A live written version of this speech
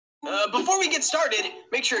Before we get started,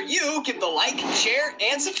 make sure you give the like, share,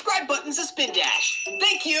 and subscribe buttons a spin dash.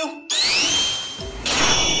 Thank you!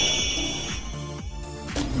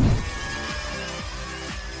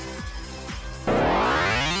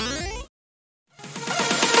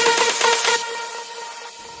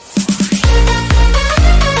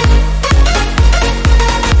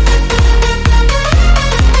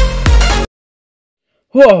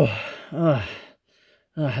 Whoa!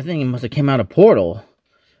 I think it must have came out of Portal.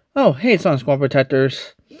 Oh, hey, Sonic Squad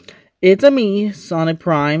Protectors. It's me, Sonic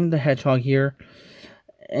Prime, the Hedgehog here.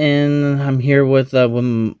 And I'm here with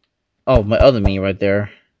my other me right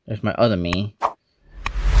there. There's my other me.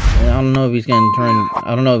 And I don't know if he's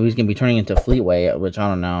gonna be turning into Fleetway, which I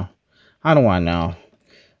don't know. I don't want to know.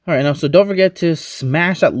 Alright, now, so don't forget to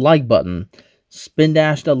smash that like button. Spin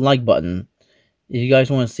dash the like button. If you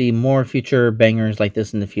guys want to see more future bangers like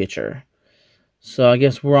this in the future. So I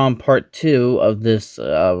guess we're on part 2 of this,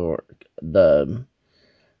 the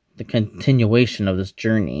continuation of this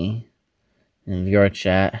journey in VR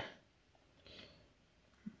chat.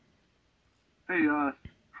 Hey, I'm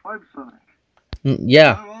Sonic.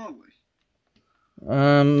 Yeah. How are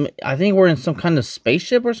we? I think we're in some kind of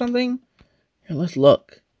spaceship or something. Here, let's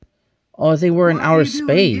look. Oh, I think we're in outer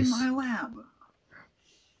space. In my lab?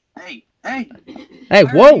 Hey, Hey,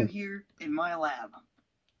 why whoa! are you here in my lab?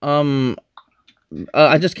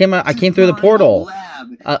 I just came out. I came through the portal.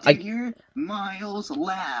 Lab. Here, Miles'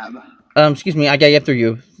 lab. Excuse me. I gotta get through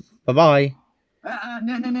you. Bye bye.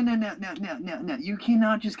 No. You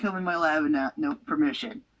cannot just come in my lab and not no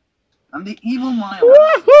permission. I'm the evil Miles.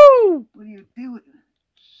 Woohoo! What are you doing?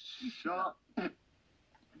 Shut up.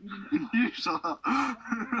 You shut up.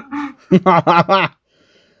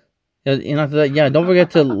 Yeah, don't forget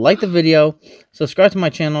to like the video, subscribe to my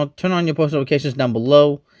channel, turn on your post notifications down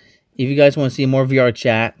below if you guys want to see more VR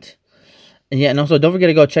chat. And yeah, and also don't forget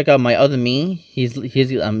to go check out my other me. He's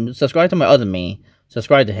subscribe to my other me.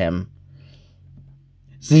 Subscribe to him.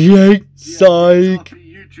 Psych.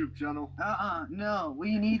 YouTube channel. No,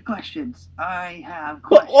 we need questions. I have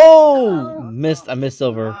questions. Oh, I missed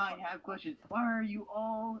Silver. I have questions. Why are you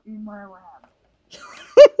all in my lab?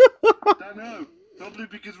 I don't know. Probably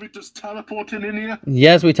because we just teleported in here.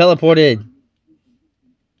 Yes, we teleported.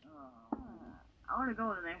 I want to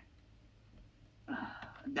go in there.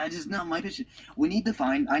 That is not my position. I need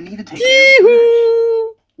to take care of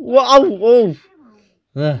Scourge. Whoa!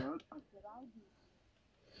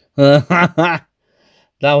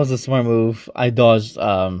 That was a smart move. I dodged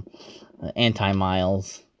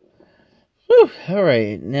anti-Miles.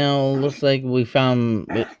 Alright, now looks like we found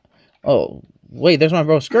it. Oh, wait, there's my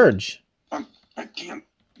bro Scourge. I can't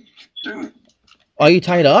do it. Are you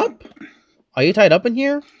tied up? Are you tied up in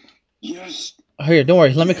here? Yes. Here, don't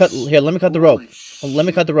worry. Let me cut the rope. Let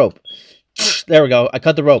me cut the rope. There we go. I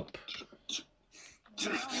cut the rope.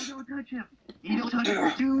 No, don't touch him. Don't touch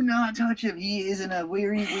him. Do not touch him. He is in a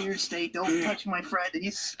weird state. Don't touch my friend.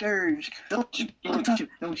 He's Scourge. Don't touch him.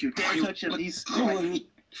 Don't you dare touch him. He's Scourge.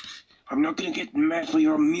 I'm not gonna get mad for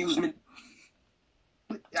your amusement.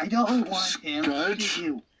 But I don't want him to shoot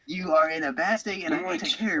you. You are in a bad state, and I want to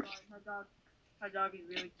take care of you. My dog is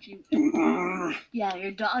really cute. Yeah,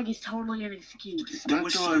 your dog is totally an excuse.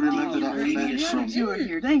 That's all I remember that message from. You are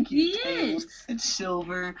here. Thank you, He Tails is. and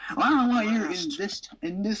Silver. I don't know why you're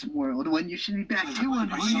in this world when you should be back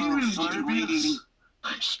 200 years.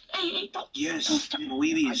 Hey, don't. Yes,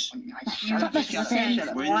 Moebius. Shut up, Shut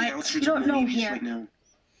up. We're in the What? outskirts You don't of know Moebius here. right now.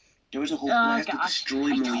 There was a whole Oh blast to gosh, destroy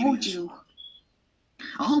I told Moebius. you.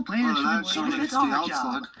 A whole planet Well, should be Sonic's our the job.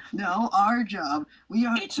 outside. No, our job. We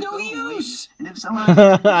are. It's no use! And if someone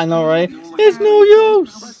I know, right? It's no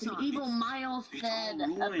use. But the evil Miles said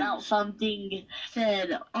about something.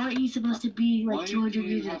 Said, aren't you supposed to be like 200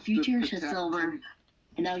 years in the future? Said Silver.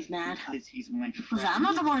 And now he's mad. Because he's my Listen, I'm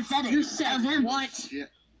not the one who said it. You That said was him. what? Yeah.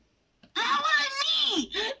 That wasn't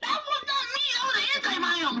me! That was not me! That was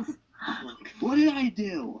anti-Miles! What did I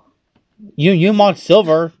do? You mocked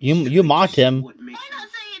Silver. You mocked him. Why not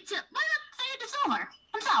say it to Silver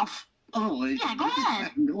himself? Oh, Yeah, go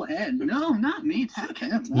ahead. Go ahead. No, not me. Attack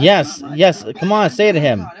him. Yes. Come on, say it to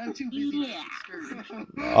him. God, I'm too busy with Yeah. Scourge.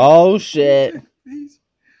 Oh shit.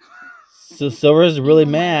 So Silver's really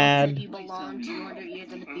mad. You belong 200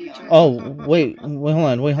 years in the future. Oh, wait, hold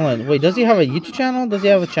on. Wait, does he have a YouTube channel? Does he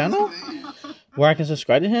have a channel where I can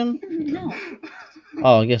subscribe to him? No.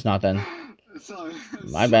 Oh, I guess not then. Sorry.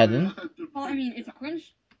 My bad then. Well, I mean, it's a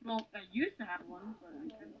cringe. Well, I used to have one, but I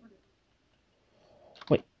can't put it.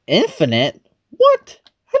 Wait, Infinite? What?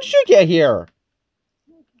 How did you get here?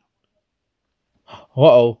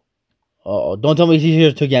 Uh-oh. Uh-oh. Don't tell me he's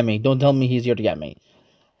here to get me. Don't tell me he's here to get me.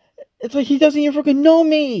 It's like he doesn't even freaking know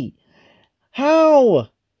me. How?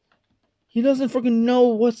 He doesn't freaking know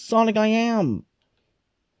what Sonic I am.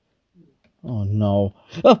 Oh no.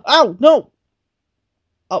 Oh, ow, no.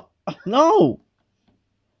 Oh, no.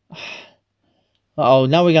 Oh,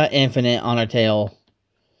 now we got Infinite on our tail.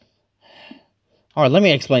 Alright, let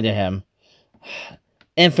me explain to him.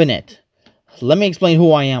 Infinite. Let me explain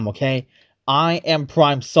who I am, okay? I am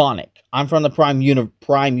Prime Sonic. I'm from the Prime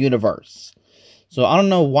universe. So I don't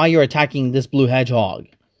know why you're attacking this blue hedgehog.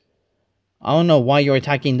 I don't know why you're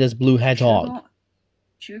attacking this blue hedgehog.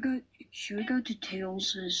 Should we go to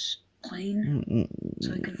Tails' plane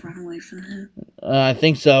so I could run away from him? I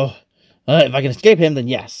think so. If I can escape him, then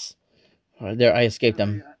yes. Alright, there, I escaped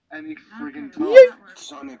him. Any friggin' Yeet. time.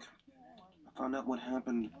 Sonic, I found out what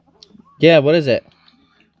happened. Yeah, what is it?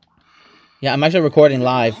 Yeah, I'm actually recording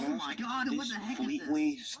live. Oh my god, what the heck is this?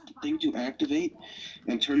 Fleetways thing to activate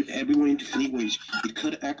and turn everyone into Fleetways. It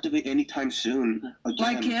could activate anytime soon.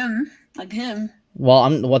 Again. Like him.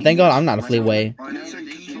 Well, thank God I'm not a Fleetway.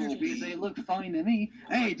 They look fine to me.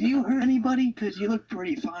 Hey, do you hurt anybody? Because you look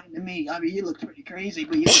pretty fine to me. I mean, you look pretty crazy,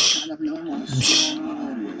 but you look kind of normal.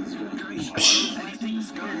 Anything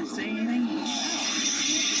scared to say anything?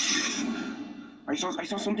 I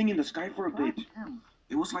saw something in the sky for a bit.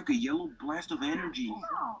 It was like a yellow blast of energy.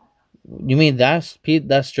 You mean that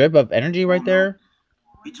strip of energy right there?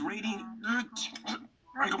 It's radiating. I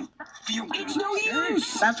don't feel good. It's no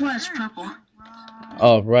use. That's why it's purple.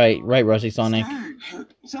 Oh, right, Rusty Sonic.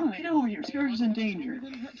 Sonic, get over here. Scourge is in danger.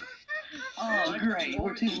 Oh, great.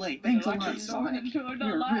 We're too late. Thanks a lot, Sonic. You're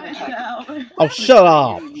really happy. Oh, shut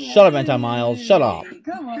up! Shut up, Anti-Miles. Shut up.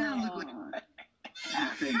 Come on.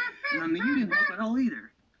 I mean, you didn't help at all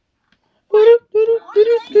either.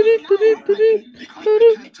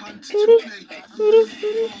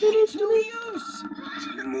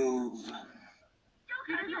 Move.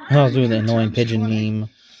 I was doing the annoying pigeon meme.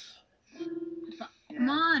 Come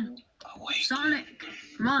on. Sonic.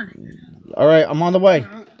 Come on. Alright, I'm on the way.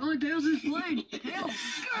 Oh, Tails is playing. Tails.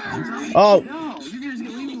 Oh! No, you guys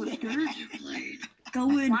gonna leave me with Scourge?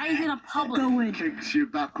 Go in. Why is it a public? Go in. Kicks you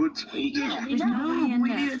backwards. Yeah, there's No, nobody in we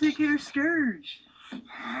there. need to take care of Scourge.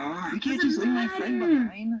 We can't just leave my friend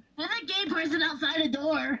behind. There's a gay person outside the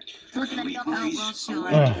door. Looking at the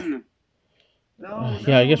Ugh. No,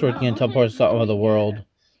 Yeah, I guess we're gonna teleport us all over the world.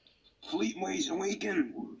 Fleetways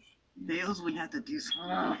awaken. Tails would have to do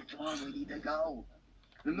something. Oh, we need to go.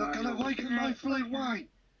 You're not gonna awaken my Fleetway.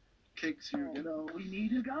 Kicks you. No, we need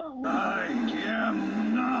to go. I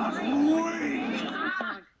am not awake.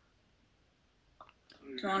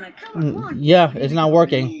 Sonic. Yeah, it's not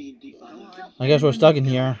working. I guess we're stuck in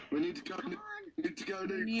here. We need to go. We need to go.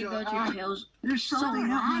 You need to go to your Tails. There's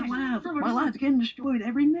something at my lab. My lab's getting destroyed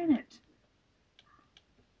every minute.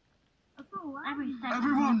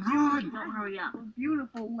 Everyone, run! Don't hurry up.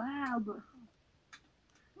 Beautiful lab.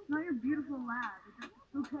 It's not your beautiful lab.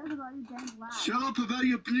 Who cares about your dang lab? Shut up about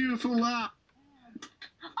your beautiful lap.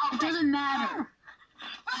 It doesn't matter.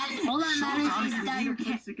 All that matters is that you're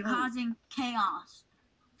causing chaos.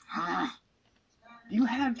 Do you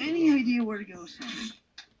have any idea where to go, Sonic?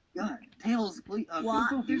 God, Tails, please.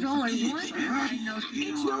 What? There's only one. I know.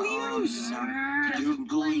 It's no use. You're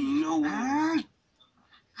going nowhere.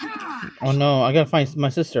 Oh no, I gotta find my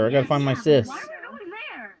sister. I gotta find my sis. Why are we going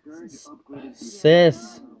there?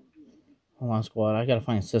 Sis. Hold on, squad. I gotta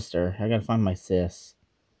find sister. I gotta find my sis.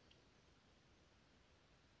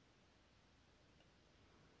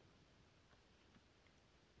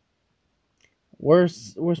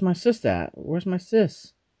 Where's my sis at? Where's my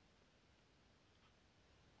sis?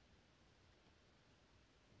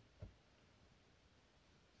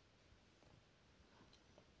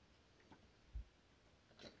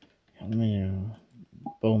 Let me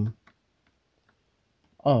boom.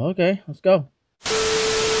 Oh, okay. Let's go.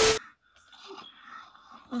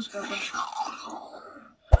 Let's go.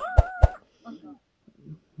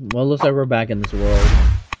 Well, looks like we're back in this world.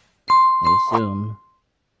 I assume.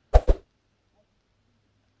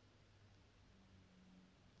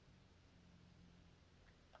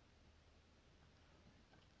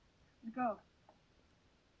 Let's go.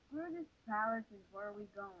 Where this palace is, where are we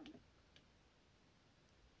going?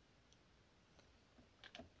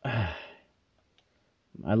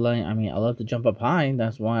 I love to jump up high.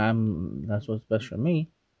 That's what's best for me.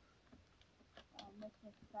 Make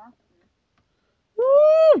this faster.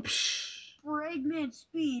 Woo! Psh. For Eggman's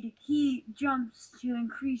speed, he jumps to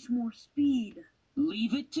increase more speed.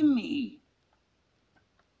 Leave it to me.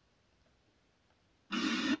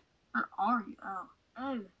 Where are you? Oh.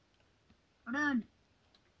 Oh. Hold on.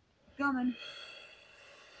 Coming.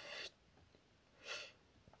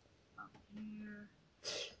 Up here.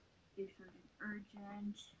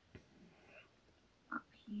 urgent. Up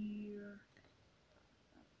here.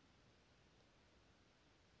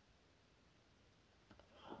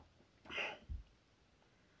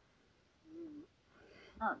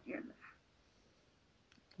 Oh dear.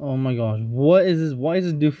 Oh my gosh, what is this? Why is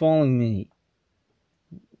this dude following me?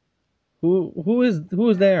 Who is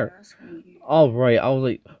there? That's weird. Oh right, I was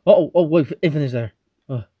like, oh wait, Infinite's there.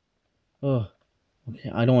 Oh,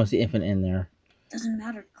 okay, I don't want to see Infinite in there. Doesn't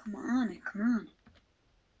matter. Come on.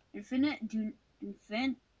 Infinite.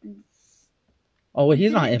 Oh wait,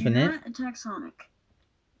 he's not Do Infinite. not attack Sonic.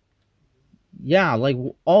 Yeah, like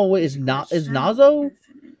oh wait, is Nazo?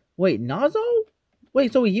 Infinite. Wait, Nazo?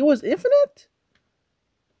 Wait, so he was Infinite?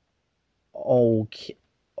 Okay,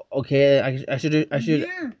 okay. I should.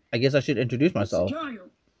 Yeah, I guess I should introduce it's a myself. child.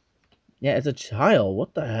 Yeah, it's a child.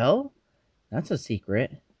 What the hell? That's a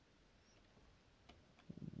secret.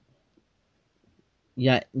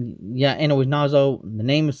 Yeah. Anyways, Nazo, the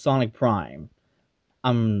name is Sonic Prime.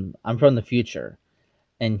 I'm from the future,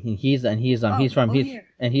 and he's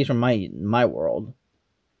from my world.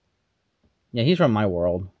 Yeah, he's from my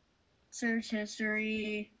world. Search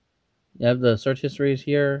history. Yeah, the search history is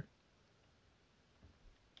here.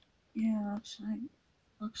 Yeah,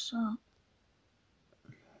 looks up.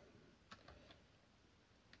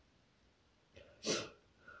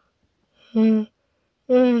 Some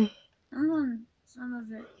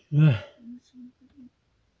of it.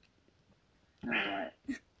 Alright.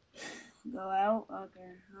 Go out.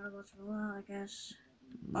 Okay. How about to go out? I guess.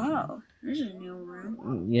 Oh, this is a new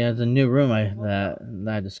room. Yeah, it's a new room that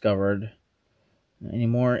I discovered. Any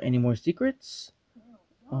more secrets?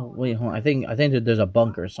 Oh wait, hold on. I think that there's a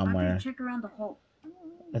bunker somewhere. Check around the hole.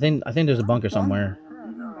 I think there's a bunker somewhere.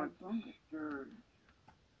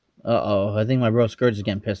 Uh-oh, I think my bro Scourge is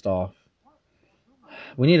getting pissed off.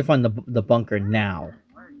 We need to find the bunker now.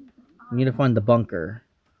 We need to find the bunker.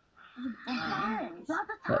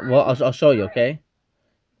 Well, I'll show you, okay?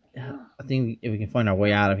 I think if we can find our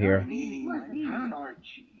way out of here.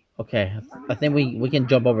 Okay, I think we can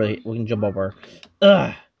jump over. We can jump over.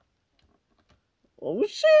 Ugh. Oh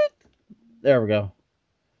shit! There we go.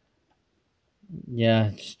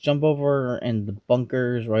 Yeah, just jump over, and the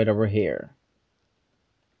bunker's right over here.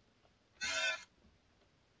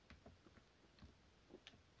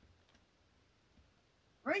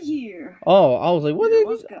 Right here. Oh, I was like, what did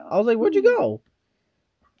Let's you? go. I was like, where'd you go?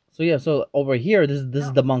 So yeah, so over here, this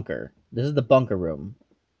is the bunker. This is the bunker room.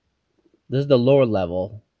 This is the lower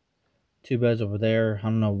level. Two beds over there. I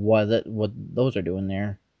don't know what those are doing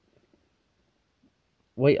there.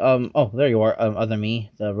 Wait, oh, there you are, other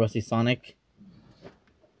me, the Rusty Sonic.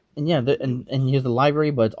 And yeah, and here's the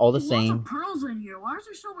library, but it's all the same. Lots of pearls in here. Why is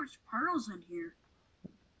there so much pearls in here?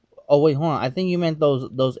 Oh wait, hold on. I think you meant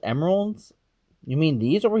those emeralds. You mean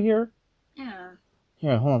these over here? Yeah.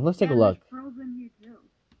 Here, hold on. Let's take a look. There's pearls in here too.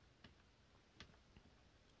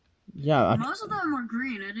 Yeah, Most of them are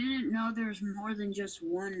green. I didn't know there's more than just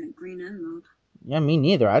one green emerald. yeah, me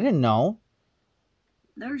neither. I didn't know.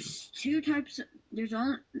 There's two types. There's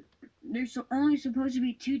only supposed to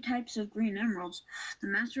be two types of green emeralds: the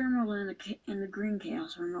Master Emerald and the Green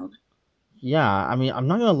Chaos Emerald. Yeah, I mean, I'm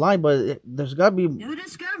not gonna lie, but there's gotta be. New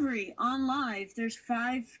discovery on live. There's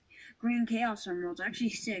 5 Green Chaos Emeralds, actually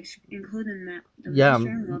 6, including the Master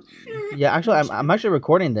Emerald. Yeah, actually, I'm actually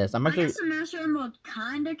recording this. I guess the Master Emerald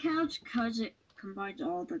kinda counts because it combines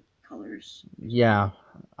all the colors. Yeah,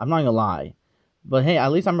 I'm not gonna lie, but hey,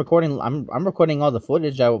 at least I'm recording. I'm recording all the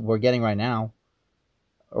footage that we're getting right now.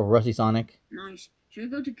 Or Rusty Sonic. Nice. Should we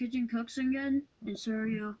go to Kitchen Cooks again and show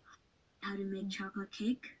you how to make chocolate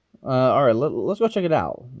cake? All right, let's go check it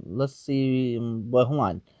out. Let's see. But hold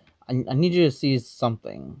on, I need you to see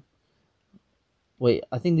something. Wait,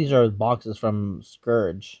 I think these are boxes from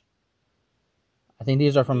Scourge. I think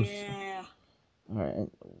these are from. Yeah. All right,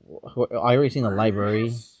 I already seen the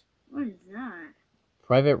library. What is that?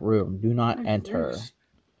 Private room. Do not enter. This?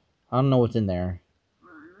 I don't know what's in there.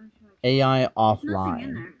 AI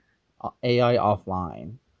offline. AI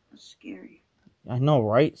offline. That's scary. I know,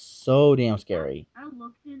 right? So damn scary. I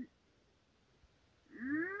looked in.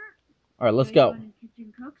 All right, let's go.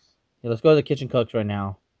 Kitchen Cooks? Yeah, let's go to the Kitchen Cooks right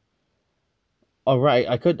now. All right,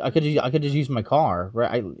 I could just use my car,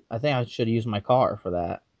 right? I think I should use my car for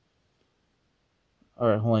that. All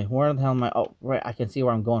right, hold on. Where the hell am I? Oh, right, I can see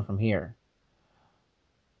where I'm going from here.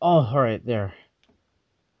 Oh, all right, there.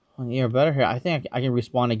 You're better here. I think I can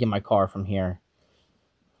respawn and get my car from here.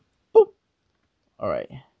 Boop. All right.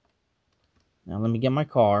 Now let me get my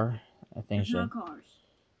car. I think There's no cars.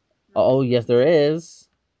 Oh yes, there is.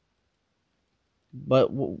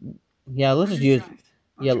 But yeah, let's just use.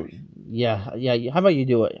 Yeah, Okay. yeah. How about you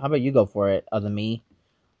do it? How about you go for it, other me?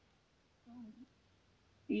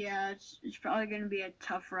 Yeah, it's probably gonna be a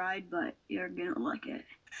tough ride, but you're gonna like it.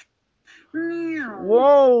 Meow.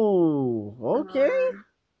 Whoa. Okay. Um,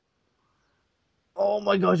 Oh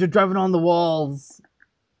my gosh, you're driving on the walls.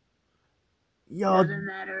 Yo, doesn't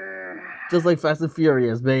matter. just like Fast and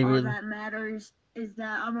Furious, All baby. that matters is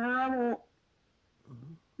that I'm a rebel.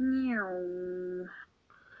 Meow.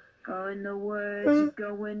 Go in the woods,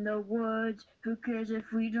 go in the woods. Who cares if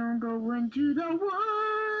we don't go into the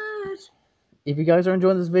woods? If you guys are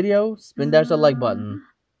enjoying this video, spin dash the like button.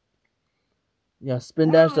 Yeah,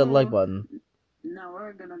 spin dash the like button. Now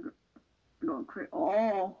we're gonna go crazy.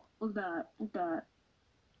 Oh, look at that. Look at that.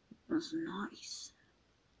 That's nice.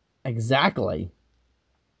 Exactly.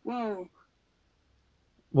 Whoa.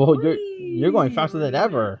 Whoa, you're going faster than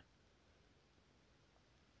ever.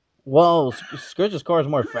 Whoa, Scourge's car is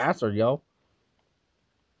more faster, yo.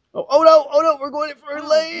 Oh no, we're going for a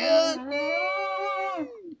land.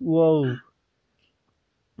 Whoa.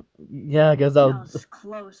 Yeah, I guess that That was... was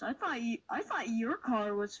close. I thought your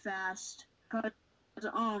car was fast. Cause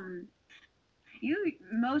you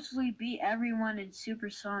mostly beat everyone in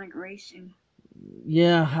supersonic racing.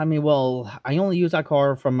 Yeah, I mean, well, I only use that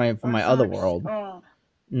car from my other world. Oh,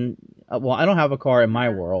 Well, I don't have a car in my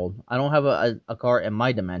world. I don't have a car in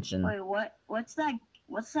my dimension. wait, what? What's that?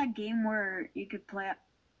 What's that game where you could play?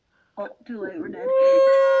 Oh, too late. We're dead.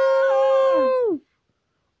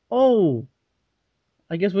 Oh,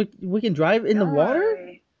 I guess we can drive in the Don't water.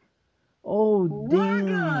 worry. Oh, We're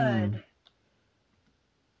damn! good.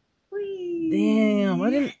 Whee. Damn!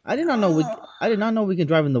 I did not know we can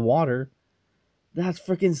drive in the water. That's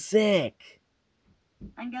freaking sick.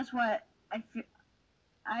 And guess what?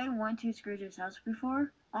 I went to Scourge's house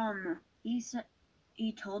before.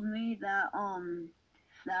 He told me that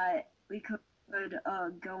that we could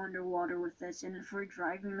go underwater with this, and if we're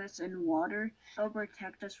driving this in water, it'll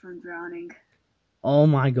protect us from drowning. Oh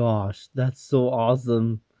my gosh, that's so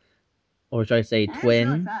awesome. Or should I say And it's really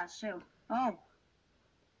twin? fast too. Oh.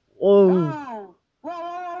 Oh.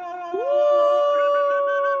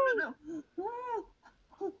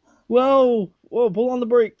 Whoa! Whoa, pull on the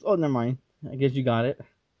brakes. Oh, never mind. I guess you got it.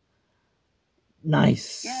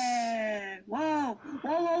 Nice. Yeah! Whoa!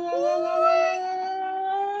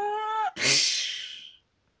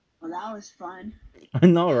 Well, that was fun. I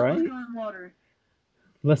know, right? Let's go in water.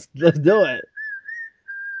 Let's do it.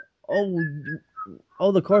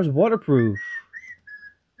 Oh, the car's waterproof.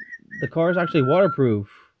 The car's actually waterproof.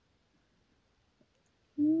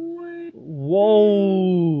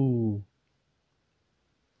 Whoa.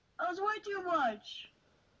 That was way too much.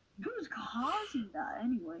 Who's causing that,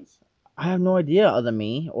 anyways? I have no idea, other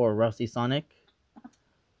me or Rusty Sonic.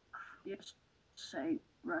 Just say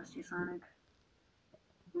Rusty Sonic.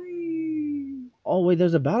 Oh wait,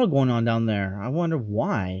 there's a battle going on down there. I wonder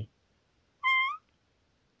why.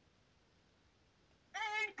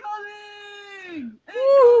 Incoming!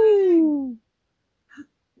 Woo!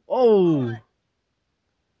 Oh.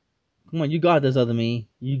 Come on, you got this, other me.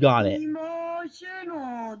 You got it.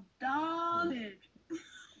 Emotional damage.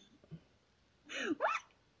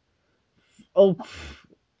 Oh.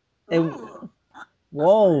 And, Ooh,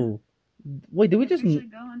 whoa. Wait, did we just...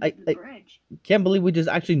 should go under the bridge. Can't believe we just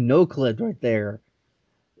actually no-clipped right there.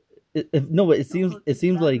 It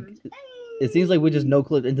seems like we just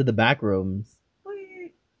no-clipped into the back rooms.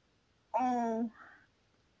 Oh,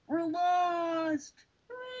 we're lost.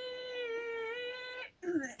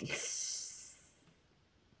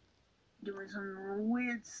 Doing some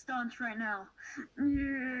weird stunts right now.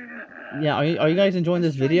 Yeah, are you guys enjoying this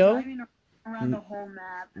Let's try video? driving around the whole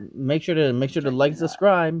map. Make sure to like,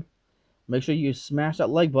 subscribe. Make sure you smash that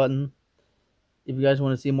like button if you guys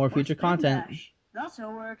want to see more future Spin content. dash. That's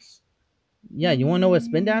how it works. Yeah, you want to know what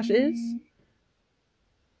spin dash is?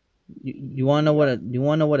 You want to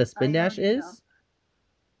know what a spin dash already is?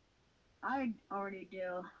 know. I already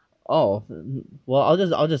do. Oh, well,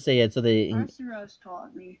 I'll just say it so they... Rusty Rose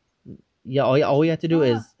taught me. Yeah, all we have to do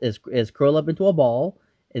is curl up into a ball,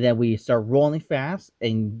 and then we start rolling fast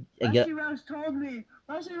and get... Rusty Rose told me.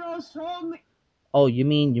 Rusty Rose told me. Oh, you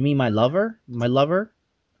mean my lover? My lover?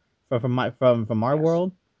 From our Yes.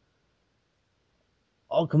 world?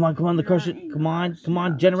 Oh, come on, the car should... Come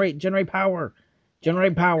on, generate power.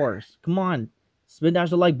 Generate powers. Come on. Spin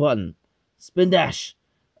dash the like button. Spin dash.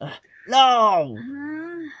 No!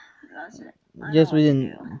 That's it. Yes, we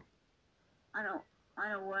didn't... I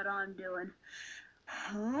know what I'm doing.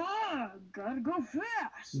 Gotta go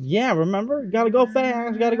fast. Yeah, remember? Gotta go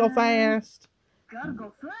fast. Gotta go fast.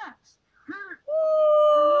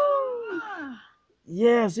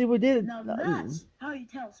 Yeah, see, we did it. Now that's how you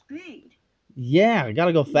tell speed. Yeah, I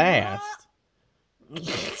gotta go fast.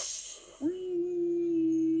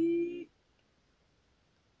 Whee!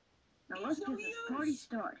 Now let's get this party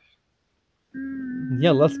started.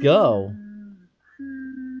 Yeah, let's go.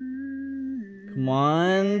 Come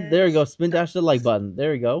on. There we go. Spin dash the like button.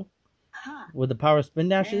 There we go. Ha! With the power of spin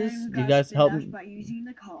dashes, And you got guys spin help dash me. by using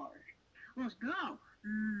the card. Let's go.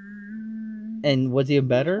 And what's even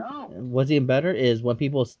better? No. What's even better is when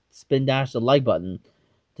people spin dash the like button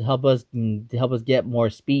to help us get more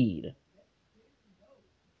speed.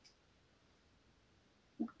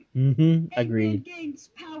 Eggman Agreed. gains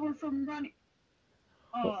power from running.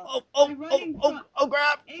 Oh,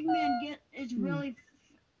 grab! Eggman is really.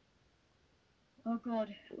 Oh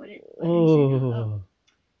god, what did he say? Oh.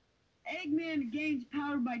 Eggman gains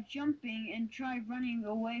power by jumping and try running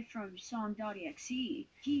away from Song.exe.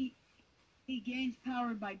 He gains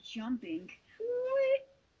power by jumping.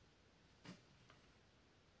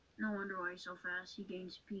 No wonder why he's so fast. He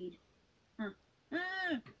gains speed. Huh.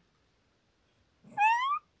 Ah!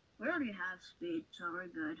 We already have speed, so we're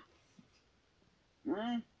good.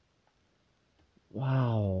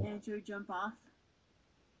 Wow. And should we jump off?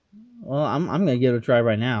 Well, I'm gonna give it a try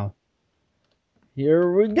right now.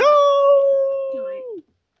 Here we go. Too late.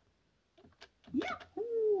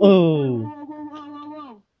 Yahoo! Oh.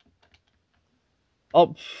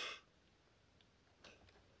 Whoa. Oh.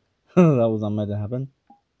 That was not meant to happen.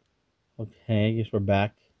 Okay, I guess we're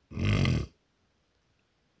back.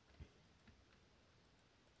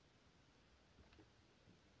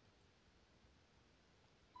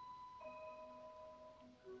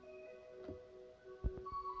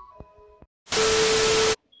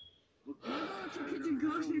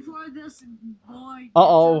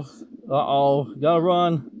 Uh-oh. Gotta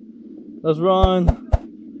run. Let's run.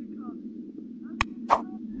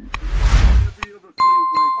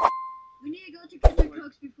 We need to go to Kitchen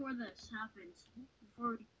Cooks before this happens.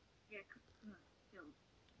 Before we get killed.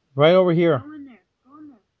 Right over here. Go in there.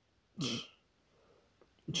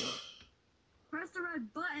 Press the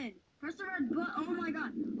red button. Oh my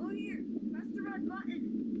god. Oh, here. Press the red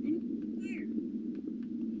button. In here.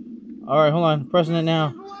 Alright, hold on. Pressing it now.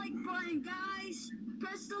 Press the like button, guys.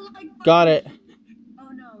 Press the like button. Got it. Oh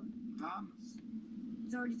no.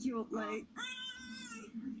 It's already too late.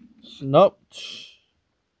 Nope.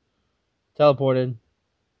 Teleported.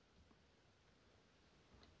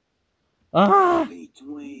 Ah! Get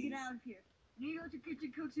out of here. You need to go to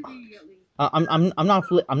Kitchen Cooks immediately. I'm not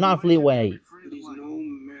Fleetway. It is no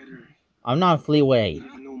matter. I'm not Fleetway. It is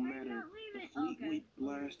no matter. The Fleetway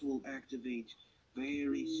blast will activate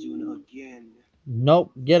very soon again.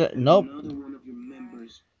 Nope. Get it. Nope. Another one of your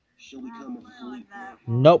members shall become a Fleetway.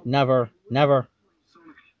 Nope. Never.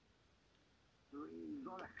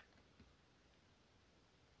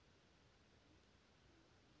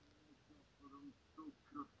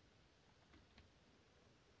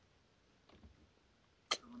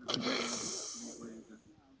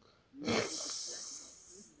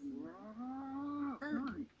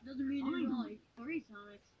 Doesn't mean there's only 3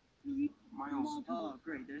 Sonics. Miles, Oh,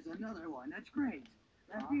 great. There's another one. That's great.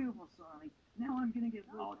 That's beautiful, Sonic. Now I'm gonna get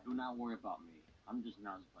Oh, do not worry about me. I'm just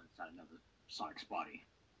Nazba inside another Sonic's body.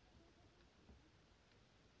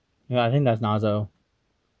 Yeah, I think that's Nazo.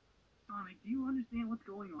 Sonic, do you understand what's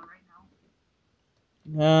going on right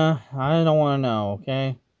now? I don't want to know,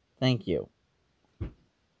 okay? Thank you.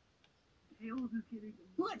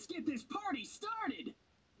 Let's get this party started!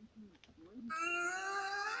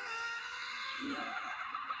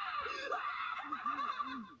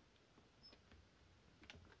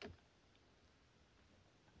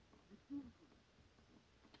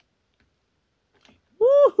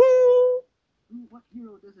 Woohoo! What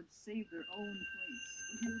hero doesn't save their own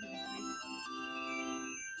place?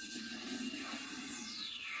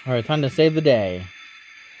 Alright, time to save the day.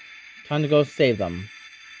 Time to go save them.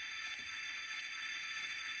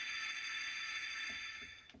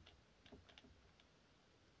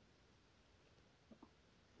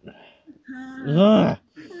 Ugh.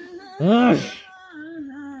 Ugh.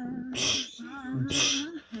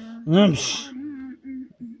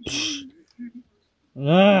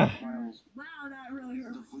 Ugh. Miles, Wow, that really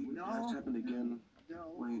hurt. the Fleetway blast happened again.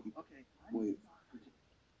 No. Wait, Okay. wait.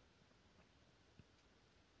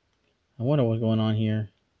 I wonder what's going on here.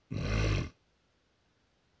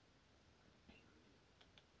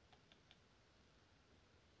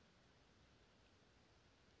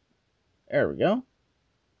 There we go.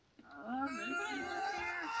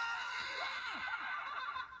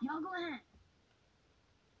 Y'all go ahead.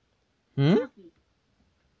 Hmm? Happy.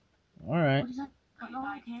 Alright. What is that? No,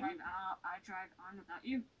 I can't. I tried on without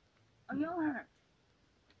you. Oh, y'all hurt.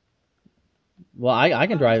 Well, I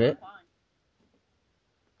can drive it.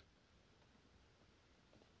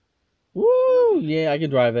 Woo! Yeah, I can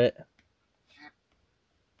drive it.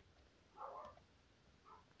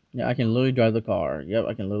 Yeah, I can literally drive the car. Yep,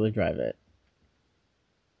 I can literally drive it.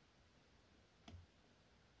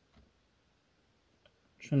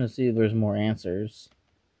 Trying to see if there's more answers.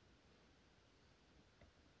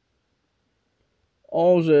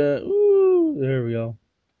 Oh shit! Ooh, there we go.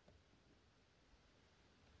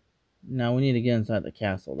 Now we need to get inside the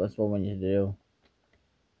castle. That's what we need to do.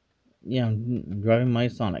 Yeah, I'm driving my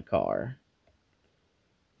Sonic car.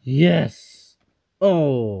 Yes!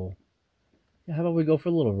 Oh! How about we go for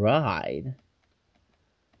a little ride?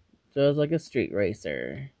 Just like a street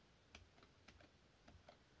racer.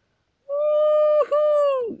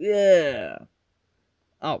 Woohoo! Yeah!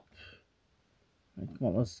 Oh. Come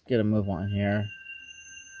on, let's get a move on here.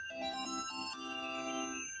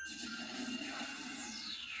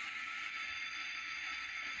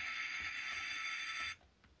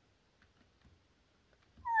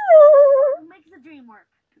 Who makes the dream work?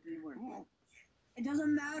 It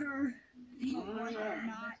doesn't matter.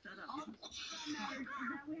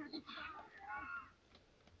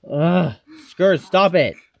 Ugh! Scourge, stop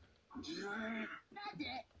it! That's it.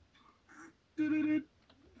 Did Get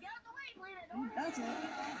out the way, Lena. That's it. Get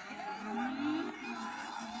out of the way,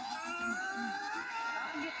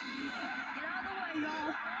 y'all.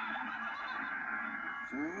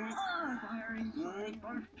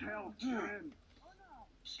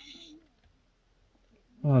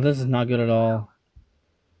 Oh, this is not good at all.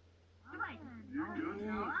 Come on.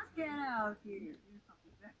 Let's get out here.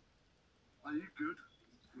 Are you good?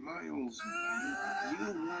 Miles, you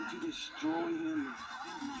want to destroy him.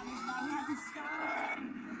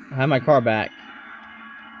 I have my car back.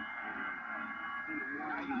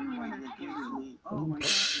 Oh my god.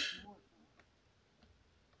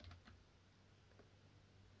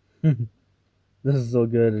 This is so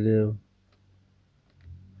good to do.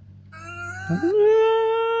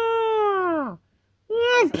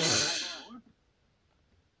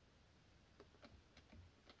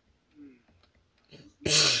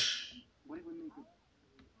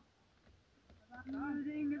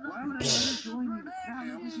 Why would I ever join you?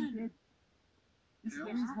 Yeah, this is it. This is the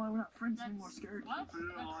reason why we're not friends anymore, Scourge. I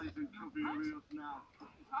realize now.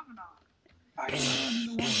 I'm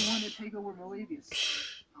the one who wanted to take over Moebius.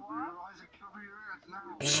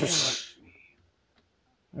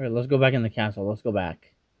 Alright, let's go back in the castle. Let's go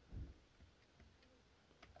back.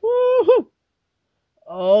 Woohoo!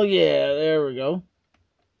 Oh yeah, there we go.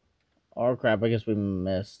 Oh crap, I guess we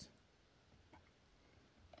missed.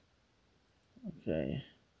 Okay.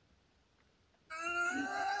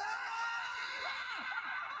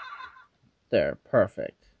 There,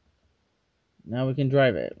 perfect. Now we can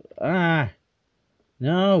drive it. Ah!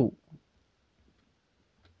 No!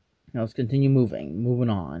 Now let's continue moving. Moving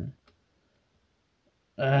on.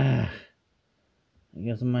 Ah! I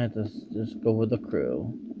guess I might have to just go with the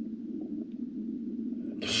crew.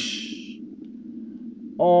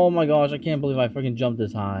 Oh my gosh, I can't believe I freaking jumped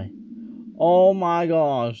this high. Oh my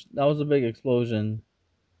gosh, that was a big explosion.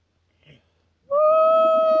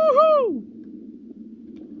 Woohoo!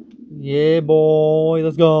 Yeah, boy,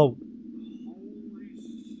 let's go. Holy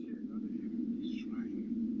shit.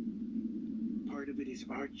 Part of it is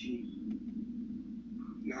Archie.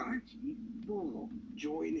 Now, Archie? Bull.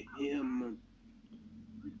 join him.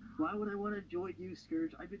 Why would I want to join you,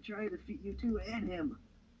 Scourge? I've been trying to defeat you too, and him.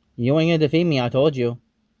 You ain't gonna defeat me, I told you.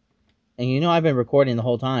 And you know I've been recording the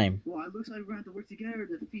whole time. Well, it looks like we're going to have to work together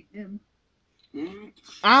to defeat him.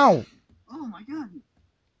 Ow! Oh my god!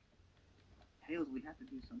 Tails, we have to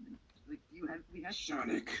do something. Like, we have to.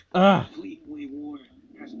 Sonic. Ugh! Fleetway War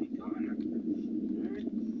has begun.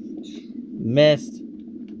 Missed.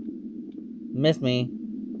 Missed me.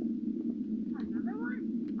 Another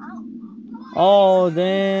one? Oh,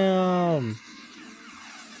 damn!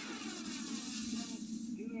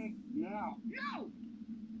 Get it now. No!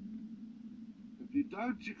 If you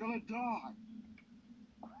don't, you're gonna die.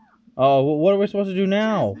 Oh, what are we supposed to do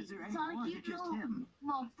now? Is there anyone Sonic, or you just know, him?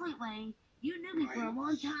 well, Fleetway, you knew me for a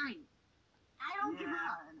long time. I don't give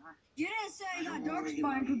up. You didn't say that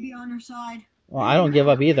Darkspine could be on your side. Well, I don't give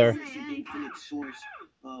up either. It's an infinite source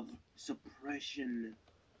of suppression.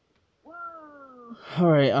 Whoa.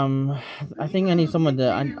 Alright, I think I need someone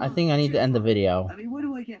to, I think I need to end the video. I mean, what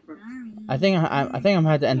do I get for? I think I'm gonna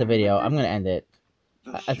have to end the video. I'm gonna end it.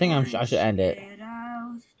 I think I should end it. Get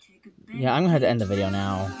out, take a big Yeah, I'm gonna have to end the video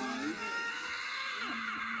now.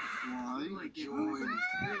 Why join?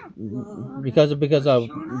 Because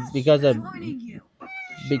joining you.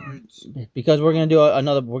 because we're gonna do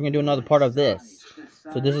another part of this.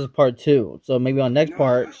 So this is part 2. So maybe on next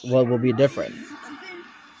part, what will be different.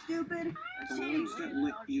 Stupid. The ones that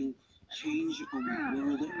let you change the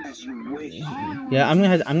world as you wish. Yeah, I'm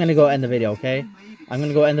gonna go end the video. Okay, I'm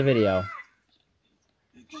gonna go end the video.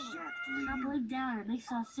 Stop laying down. It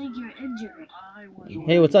makes us think you're injured.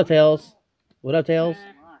 Hey, what's up, Tails? What up, Tails?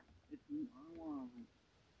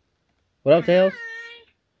 What up, Tails?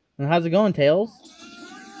 And how's it going, Tails?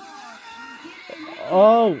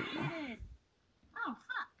 Oh, Oh,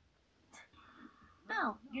 fuck.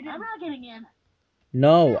 No, I'm not getting in.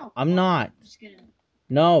 no, I'm not. Just kidding.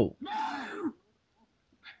 No. No!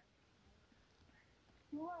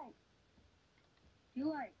 You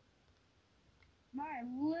like my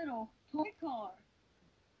little toy car.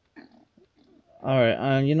 All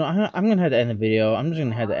right. You know, I'm gonna have to end the video. I'm just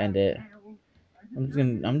gonna have to end it.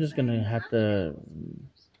 I'm just gonna have to.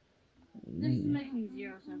 This is making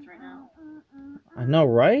 0 sense right now. I know,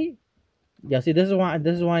 right? Yeah. See, this is why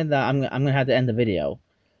that I'm gonna have to end the video.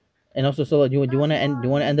 And also, so do you want to end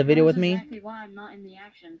the video with me? That's exactly why I'm not in the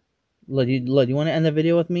action. Look, you want to end the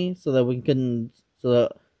video with me so that we can oh,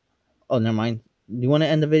 never mind. Do you want to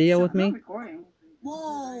end the video with me? I'm recording.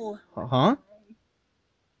 Whoa. Huh?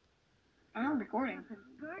 I'm not recording.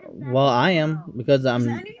 Well, I am because Does I'm.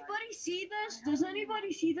 anybody see this? Does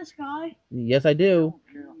anybody see this guy? Yes, I do.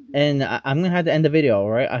 And I'm gonna have to end the video,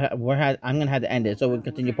 right? I'm gonna have to end it so we can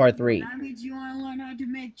continue part 3. That means you want to learn how to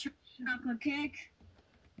make chocolate cake.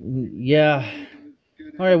 Yeah.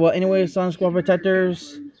 All right. Well, anyway, Sonic Squad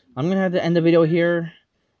Protectors, I'm gonna have to end the video here.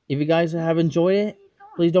 If you guys have enjoyed it,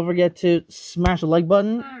 please don't forget to smash the like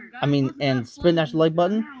button. And spin dash the like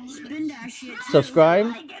button. Spin that shit.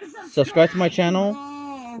 Subscribe to my channel.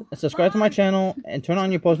 Subscribe to my channel and turn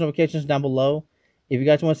on your post notifications down below if you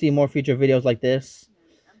guys want to see more future videos like this.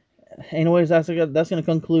 Anyways, that's gonna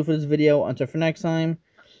conclude for this video. Until for next time,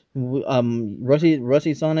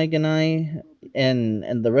 Rusty, Sonic, and I,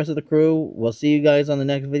 and the rest of the crew will see you guys on the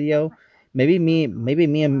next video. Maybe me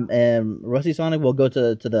and Rusty Sonic will go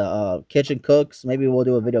to the kitchen cooks. Maybe we'll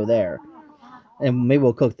do a video there, and maybe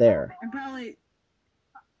we'll cook there.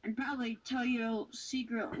 And probably tell you a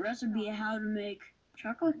secret recipe of how to make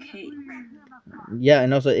chocolate cake. Yeah,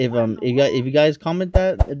 and also if you guys comment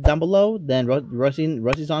that down below, then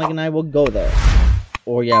Rusty Sonic and I will go there.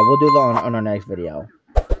 Or yeah, we'll do that on our next video.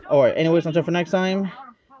 Alright, anyways, until for next time,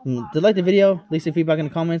 like the video, leave some feedback in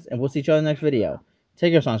the comments, and we'll see each other in the next video.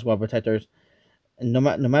 Take care, Sonic Squad Protectors. And no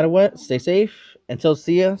matter what, stay safe. Until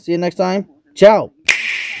see you next time. Ciao.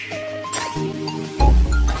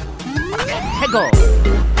 Hegel.